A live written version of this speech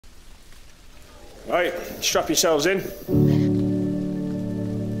Right, strap yourselves in.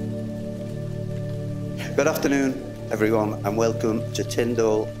 Good afternoon, everyone, and welcome to Tyn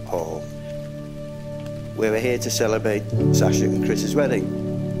Dwr Hall, where we're here to celebrate Sasha and Chris's wedding.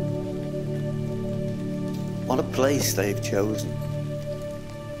 What a place they've chosen.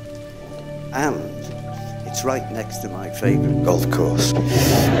 And it's right next to my favourite golf course.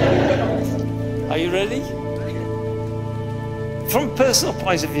 Are you ready? From a personal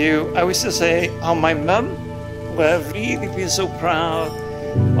point of view, I wish to say how my mum would have really been so proud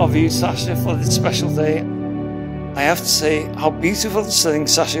of you, Sasha, for this special day. I have to say how beautiful and stunning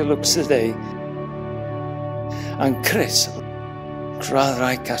Sasha looks today. And Chris looks rather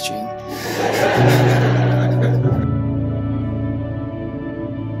eye-catching.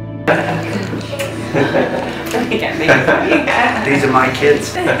 These are my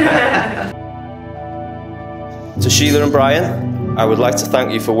kids. To Sheila and Brian, I would like to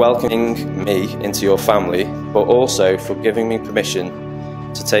thank you for welcoming me into your family, but also for giving me permission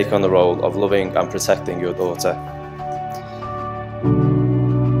to take on the role of loving and protecting your daughter.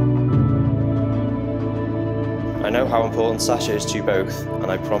 I know how important Sasha is to you both, and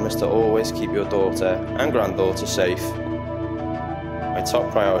I promise to always keep your daughter and granddaughter safe. My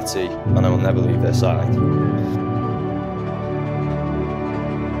top priority, and I will never leave their side.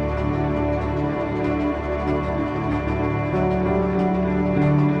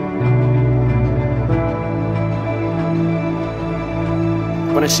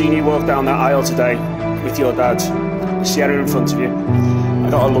 When I seen you walk down that aisle today with your dad, Sierra in front of you, I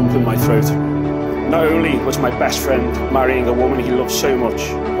got a lump in my throat. Not only was my best friend marrying a woman he loved so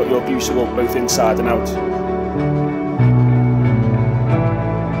much, but you're beautiful both inside and out.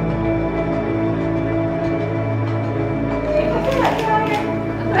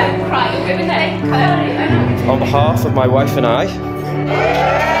 On behalf of my wife and I,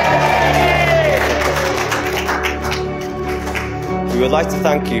 we would like to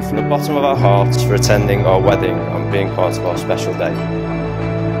thank you from the bottom of our hearts for attending our wedding and being part of our special day.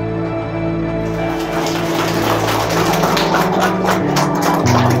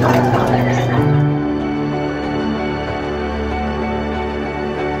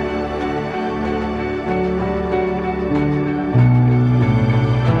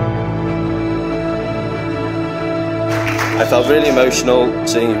 I felt really emotional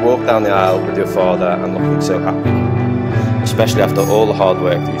seeing you walk down the aisle with your father and looking so happy, especially after all the hard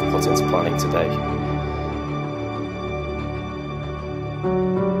work that you've put into planning today.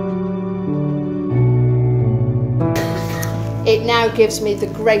 It now gives me the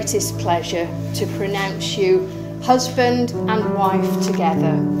greatest pleasure to pronounce you husband and wife together,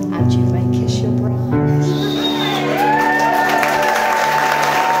 and you may kiss your bride.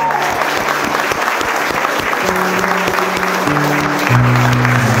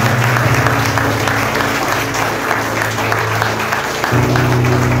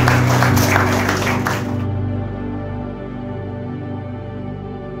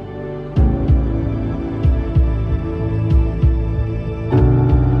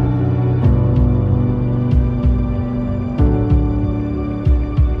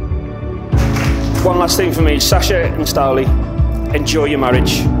 One last thing for me, Sasha and Starley, enjoy your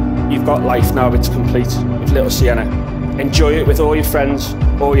marriage. You've got life now, it's complete with little Sienna. Enjoy it with all your friends,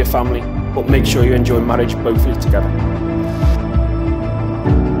 all your family, but make sure you enjoy marriage, both of you together.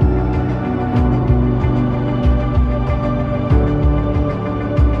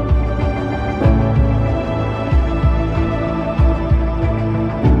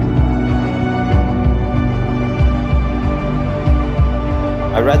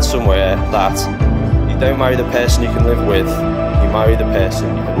 I read somewhere that you don't marry the person you can live with, you marry the person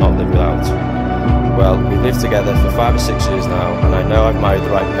you cannot live without. Well, we've lived together for 5 or 6 years now, and I know I've married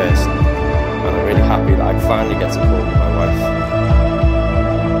the right person, and I'm really happy that I finally get to call you my wife.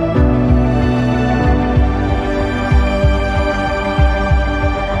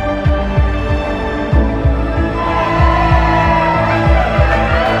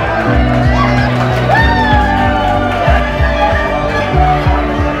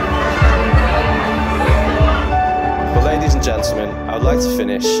 Ladies and gentlemen, I would like to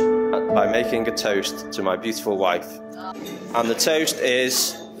finish by making a toast to my beautiful wife. And the toast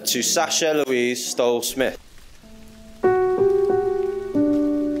is to Sasha Louise Stoll-Smith.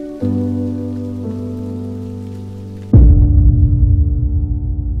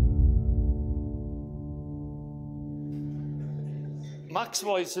 Mac's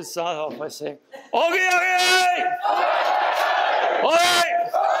voice will start off by saying, "Okay, okay! Alright!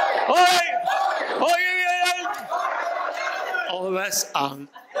 Alright! Okay, all the best,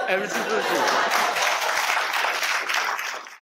 everything will do."